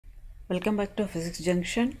Welcome back to Physics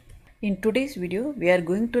Junction. In today's video, we are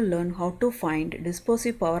going to learn how to find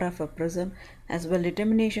dispersive power of a prism as well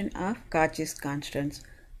determination of Cauchy's constants.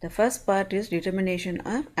 The first part is determination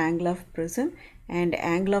of angle of prism and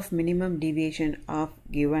angle of minimum deviation of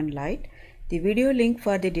given light. The video link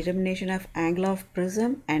for the determination of angle of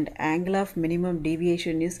prism and angle of minimum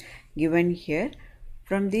deviation is given here.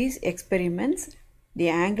 From these experiments, the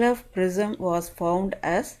angle of prism was found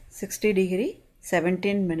as 60 degree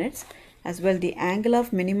 17 minutes, as well the angle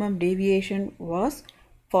of minimum deviation was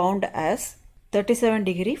found as 37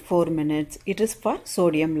 degree 4 minutes. It is for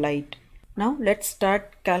sodium light. Now let's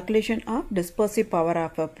start calculation of dispersive power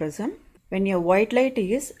of a prism. When a white light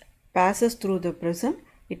passes through the prism,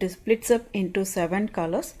 it splits up into 7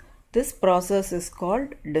 colors. This process is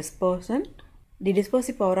called dispersion. The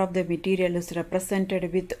dispersive power of the material is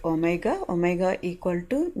represented with omega. Omega equal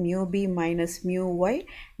to mu b minus mu y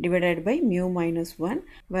divided by mu minus 1,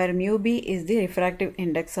 where mu b is the refractive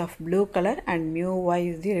index of blue color and mu y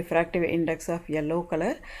is the refractive index of yellow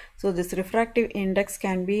color. So this refractive index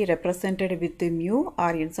can be represented with mu,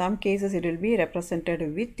 or in some cases it will be represented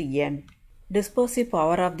with n. Dispersive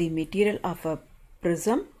power of the material of a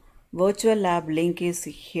prism. Virtual lab link is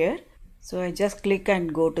here. So I just click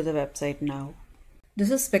and go to the website now. This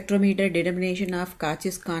is spectrometer determination of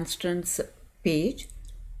Cauchy's constants page.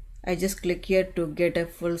 I just click here to get a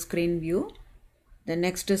full screen view. The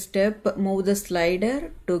next step, move the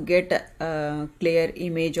slider to get a clear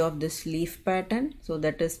image of this leaf pattern. So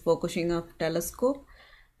that is focusing of telescope.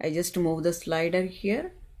 I just move the slider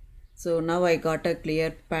here. So now I got a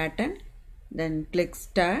clear pattern. Then click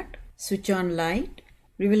start, switch on light.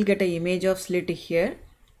 We will get an image of slit here.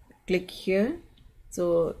 Click here.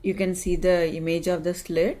 So you can see the image of the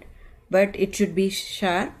slit, but it should be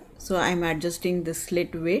sharp. So I'm adjusting the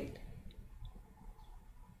slit width.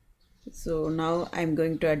 So now I'm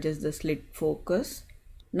going to adjust the slit focus.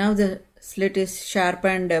 Now the slit is sharp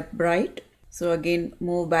and bright. So again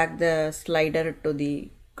move back the slider to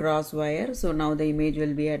the cross wire. So now the image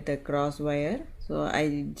will be at the cross wire. So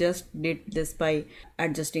I just did this by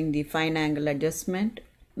adjusting the fine angle adjustment.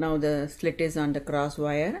 Now the slit is on the cross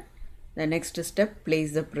wire. The next step,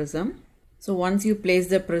 place the prism. So once you place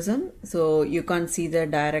the prism, so you can't see the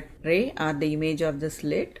direct ray or the image of the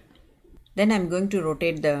slit. Then I'm going to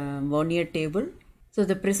rotate the vernier table. So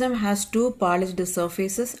the prism has two polished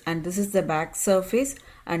surfaces, and this is the back surface,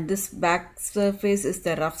 and this back surface is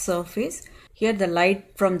the rough surface. Here the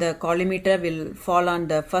light from the collimator will fall on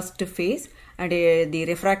the first face, and the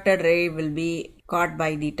refracted ray will be caught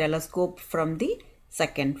by the telescope from the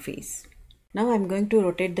second face. Now I am going to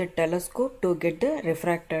rotate the telescope to get the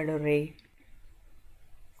refracted ray.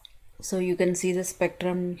 So you can see the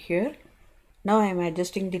spectrum here. Now I am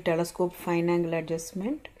adjusting the telescope fine angle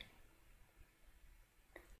adjustment.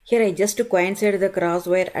 Here I just coincide the cross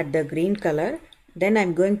wire at the green color. Then I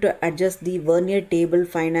am going to adjust the vernier table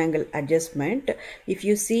fine angle adjustment. If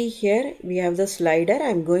you see here, we have the slider. I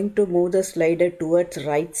am going to move the slider towards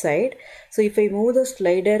right side. So if I move the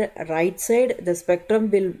slider right side, the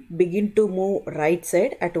spectrum will begin to move right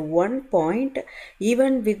side at one point.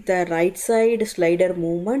 Even with the right side slider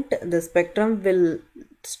movement, the spectrum will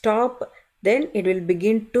stop. Then it will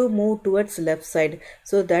begin to move towards left side.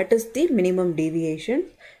 So that is the minimum deviation.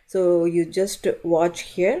 So you just watch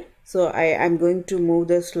here. So I am going to move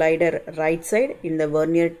the slider right side in the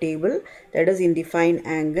vernier table, that is in the fine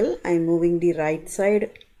angle. I am moving the right side.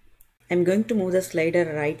 I am going to move the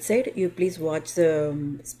slider right side. You please watch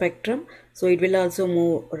the spectrum. So it will also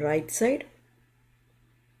move right side.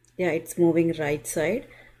 Yeah, it's moving right side.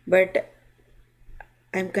 But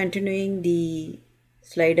I am continuing the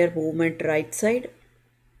slider movement right side.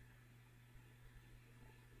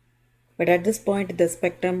 But at this point the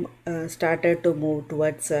spectrum started to move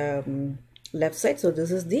towards left side. So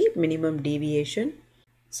this is the minimum deviation.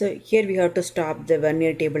 So here we have to stop the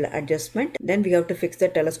vernier table adjustment. Then we have to fix the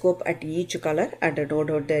telescope at each color and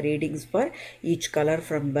note out the readings for each color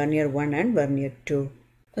from vernier 1 and vernier 2.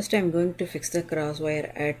 First I am going to fix the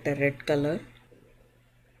crosswire at the red color.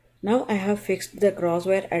 Now I have fixed the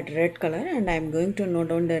crosswire at red color, and I am going to note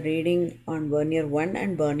down the reading on vernier 1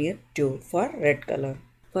 and vernier 2 for red color.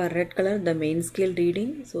 For red color, the main scale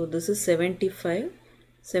reading, so this is 75,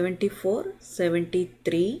 74,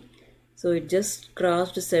 73. So it just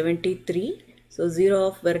crossed 73. So 0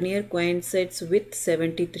 of vernier coincides with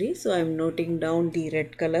 73. So I am noting down the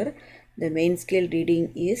red color. The main scale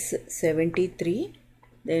reading is 73.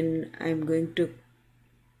 Then I am going to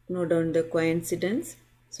note down the coincidence.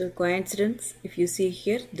 So coincidence, if you see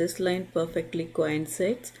here, this line perfectly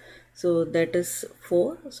coincides. So that is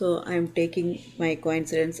 4. So I am taking my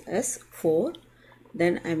coincidence as 4.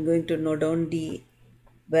 Then I'm going to note down the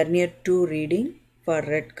vernier 2 reading for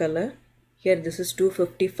red color. Here this is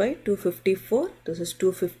 255, 254, this is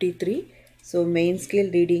 253. So main scale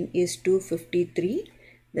reading is 253.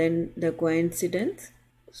 Then the coincidence,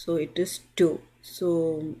 so it is 2.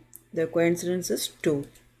 So the coincidence is 2.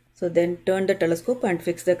 So then turn the telescope and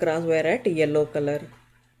fix the crosswire at yellow color.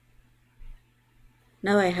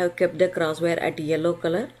 Now I have kept the crosswire at yellow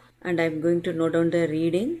color and I am going to note down the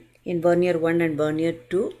reading in vernier 1 and vernier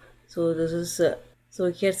 2. So this is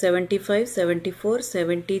so here 75, 74,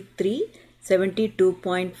 73,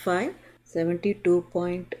 72.5,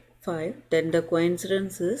 72.5. Then the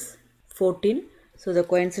coincidence is 14. So the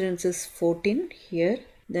coincidence is 14 here.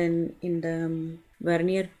 Then in the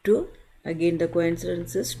vernier 2, again the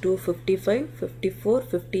coincidence is 255, 54,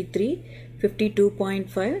 53,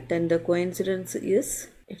 52.5. Then the coincidence is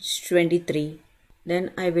it's 23.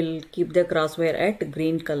 Then I will keep the crosswire at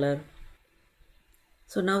green color.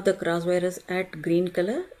 So now the crosswire is at green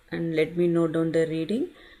color and let me note down the reading,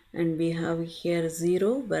 and we have here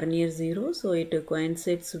 0, vernier 0, so it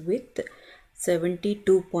coincides with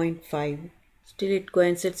 72.5. Still it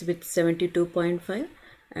coincides with 72.5,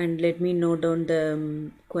 and let me note down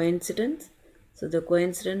the coincidence. So the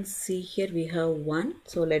coincidence, see here we have 1,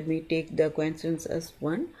 so let me take the coincidence as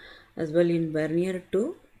 1. As well in vernier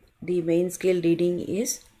 2, the main scale reading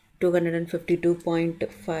is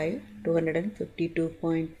 252.5,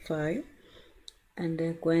 252.5, and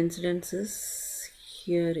the coincidence is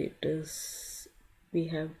here it is, we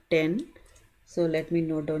have 10. So let me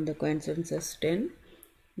note down the coincidence as 10.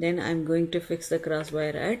 Then I am going to fix the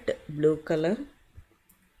crosswire at blue color.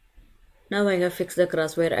 Now I have fixed the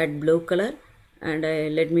crosswire at blue color, and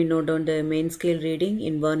let me note down the main scale reading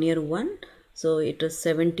in vernier 1. So it is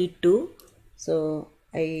 72. So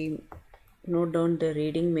I note down the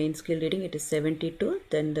reading, main scale reading, it is 72.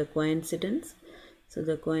 Then the coincidence, so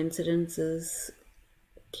the coincidence is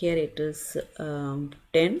here it is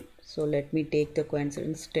 10. So let me take the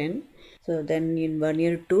coincidence 10. So then in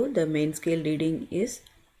vernier 2, the main scale reading is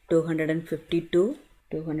 252,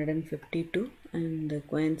 and the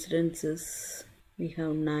coincidence is we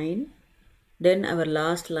have 9. Then our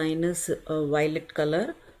last line is violet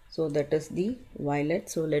color, so that is the violet.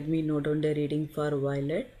 So let me note down the reading for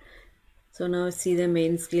violet. So now see the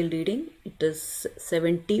main scale reading, it is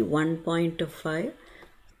 71.5,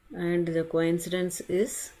 and the coincidence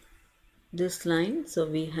is this line, so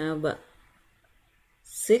we have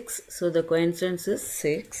 6, so the coincidence is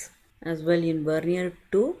 6. As well in vernier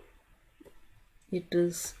 2, it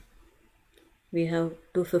is we have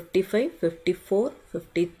 255, 54,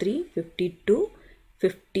 53, 52,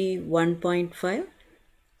 51.5.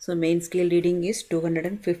 So main scale reading is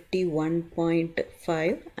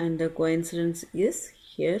 251.5, and the coincidence is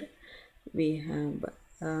here we have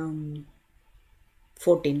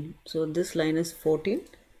 14. So this line is 14.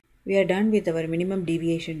 We are done with our minimum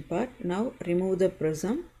deviation part. Now remove the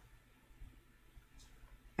prism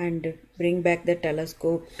and bring back the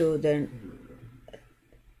telescope to the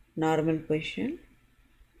normal position,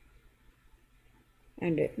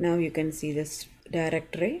 and now you can see this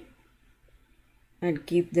direct ray, and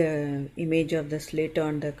keep the image of the slit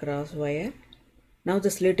on the cross wire. Now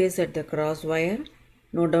the slit is at the cross wire.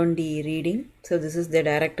 Note down the reading. So this is the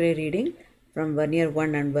direct ray reading from vernier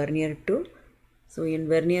 1 and vernier 2. So in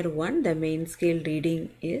vernier 1, the main scale reading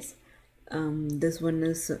is this one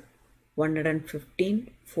is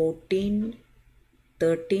 115, 14,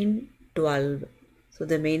 13, 12. So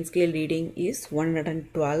the main scale reading is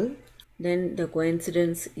 112. Then the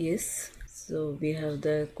coincidence is, so we have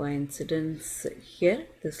the coincidence here,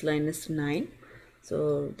 this line is 9.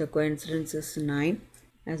 So the coincidence is 9.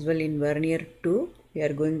 As well in vernier 2, we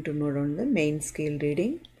are going to note down the main scale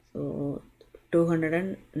reading. So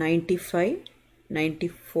 295,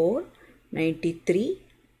 94, 93,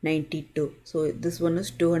 92. So this one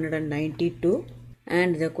is 292,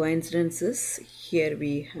 and the coincidence is here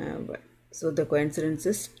we have, so the coincidence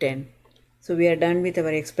is 10. So we are done with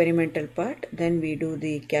our experimental part. Then we do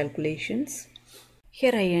the calculations.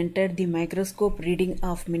 Here I entered the microscope reading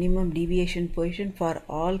of minimum deviation position for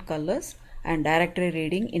all colors and direct ray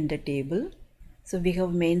reading in the table. So we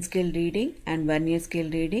have main scale reading and vernier scale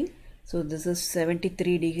reading. So this is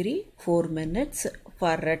 73 degree 4 minutes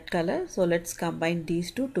for red color. So let's combine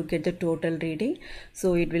these two to get the total reading.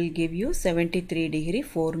 So it will give you 73 degree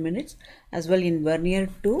 4 minutes. As well in vernier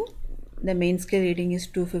 2, the main scale reading is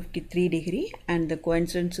 253 degree and the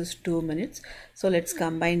coincidence is 2 minutes. So let's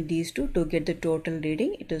combine these two to get the total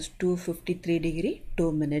reading. It is 253 degree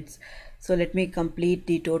 2 minutes. So let me complete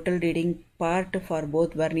the total reading part for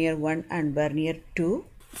both vernier 1 and vernier 2.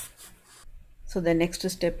 So the next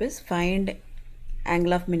step is find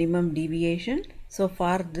angle of minimum deviation. So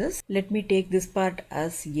for this, let me take this part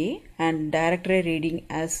as A and directory reading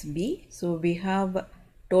as B. So we have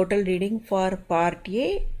total reading for part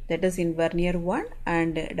A, that is in vernier 1,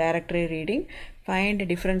 and directory reading. Find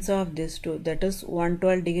difference of these two, that is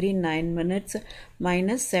 112 degree 9 minutes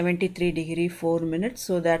minus 73 degree 4 minutes.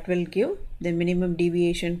 So that will give the minimum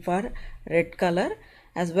deviation for red color.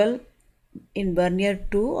 As well, in vernier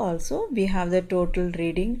 2 also we have the total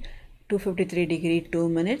reading 253 degree 2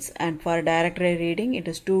 minutes, and for directory reading it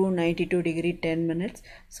is 292 degree 10 minutes.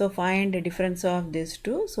 So find the difference of these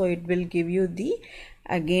two. So it will give you the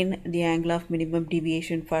angle of minimum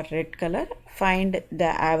deviation for red color. Find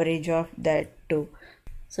the average of that two.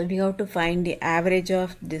 So we have to find the average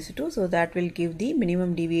of these two, so that will give the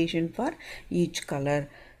minimum deviation for each color.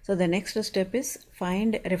 So the next step is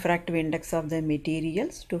find refractive index of the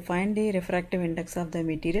materials. To find the refractive index of the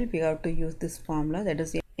material, we have to use this formula, that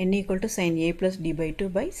is n equal to sin A plus d by 2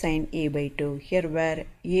 by sin A by 2. Here where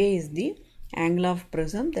A is the angle of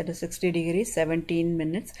prism, that is 60 degrees 17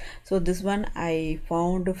 minutes. So this one I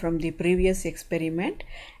found from the previous experiment,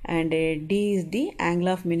 and D is the angle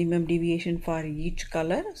of minimum deviation for each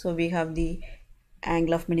color. So we have the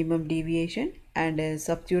angle of minimum deviation, and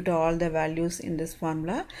substitute all the values in this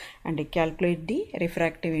formula and calculate the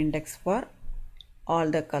refractive index for all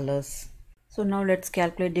the colors. So now let's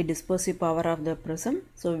calculate the dispersive power of the prism.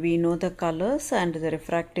 So we know the colors and the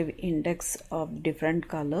refractive index of different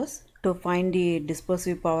colors. To find the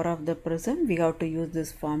dispersive power of the prism, we have to use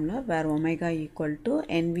this formula where omega equal to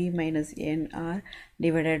NV minus NR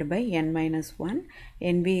divided by N minus 1.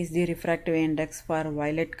 NV is the refractive index for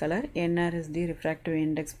violet color, NR is the refractive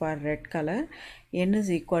index for red color, N is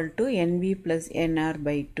equal to NV plus NR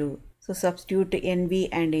by 2. So substitute NV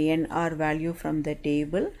and NR value from the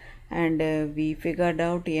table, and we figured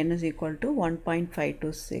out N is equal to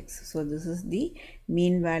 1.526. So this is the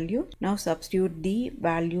mean value. Now substitute the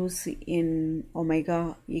values in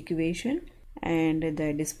omega equation, and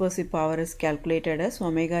the dispersive power is calculated as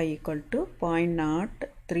omega equal to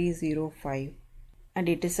 0.0305, and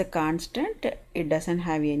it is a constant, it doesn't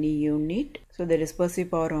have any unit. So the dispersive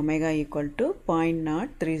power omega equal to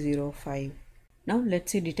 0.0305. Now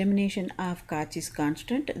let's see determination of Cauchy's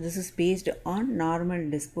constant. This is based on normal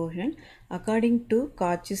dispersion. According to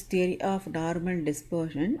Cauchy's theory of normal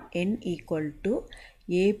dispersion, n equal to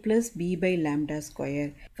a plus b by lambda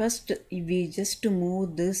square. First we just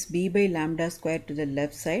move this b by lambda square to the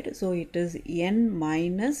left side. So it is n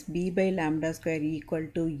minus b by lambda square equal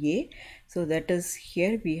to a. So that is,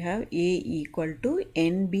 here we have a equal to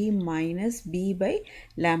nb minus b by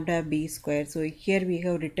lambda b square. So here we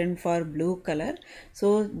have written for blue color.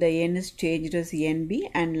 So the n is changed as nb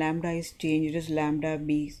and lambda is changed as lambda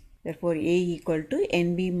b. Therefore, A equal to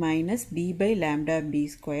NB minus B by lambda B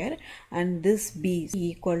square, and this B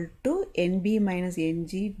equal to NB minus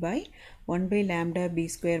NG by 1 by lambda B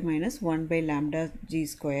square minus 1 by lambda G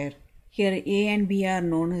square. Here A and B are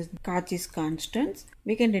known as Cauchy's constants.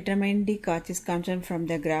 We can determine the Cauchy's constant from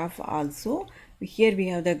the graph also. Here we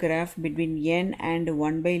have the graph between n and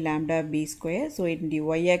 1 by lambda b square. So in the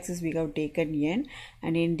y-axis we have taken n,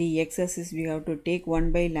 and in the x-axis we have to take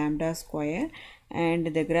 1 by lambda square,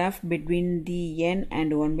 and the graph between the n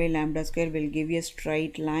and 1 by lambda square will give you a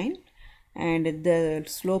straight line, and the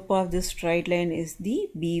slope of this straight line is the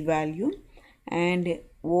b value, and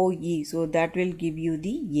OE, so that will give you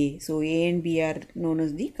the A. So A and B are known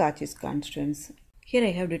as the Cauchy's constants. Here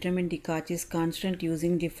I have determined the Cauchy's constant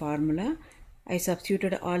using the formula. I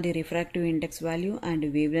substituted all the refractive index value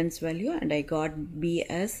and wavelength value, and I got B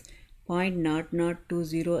as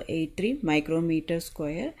 0.002083 micrometer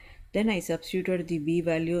square. Then I substituted the B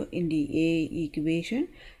value in the A equation,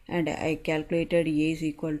 and I calculated A is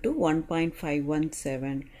equal to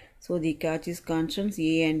 1.517. So the Cauchy's constants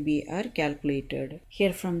A and B are calculated.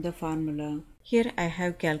 Here from the formula. Here I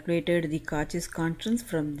have calculated the Cauchy's constants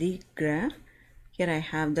from the graph. Here I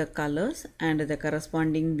have the colors and the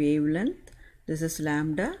corresponding wavelength. This is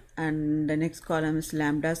lambda, and the next column is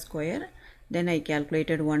lambda square. Then I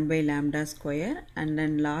calculated 1 by lambda square, and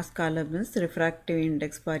then last column is refractive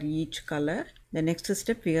index for each color. The next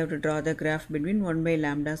step, we have to draw the graph between 1 by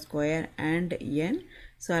lambda square and n.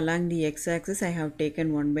 So along the x-axis I have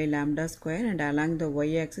taken 1 by lambda square, and along the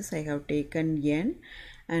y-axis I have taken n,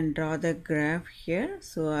 and draw the graph here.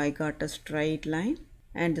 So I got a straight line,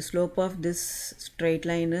 and the slope of this straight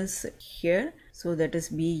line is here. So that is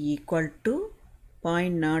B equal to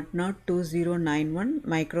 0.002091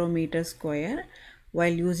 micrometer square.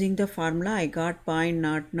 While using the formula I got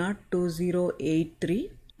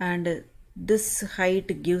 0.002083, and this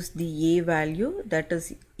height gives the A value, that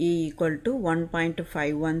is E equal to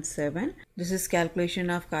 1.517. This is calculation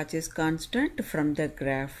of Cauchys constant from the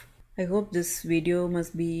graph. I hope this video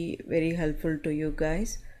must be very helpful to you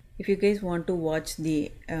guys. If you guys want to watch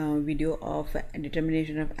the video of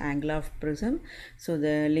determination of angle of prism, so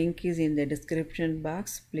the link is in the description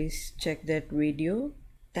box. Please check that video.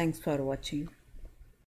 Thanks for watching.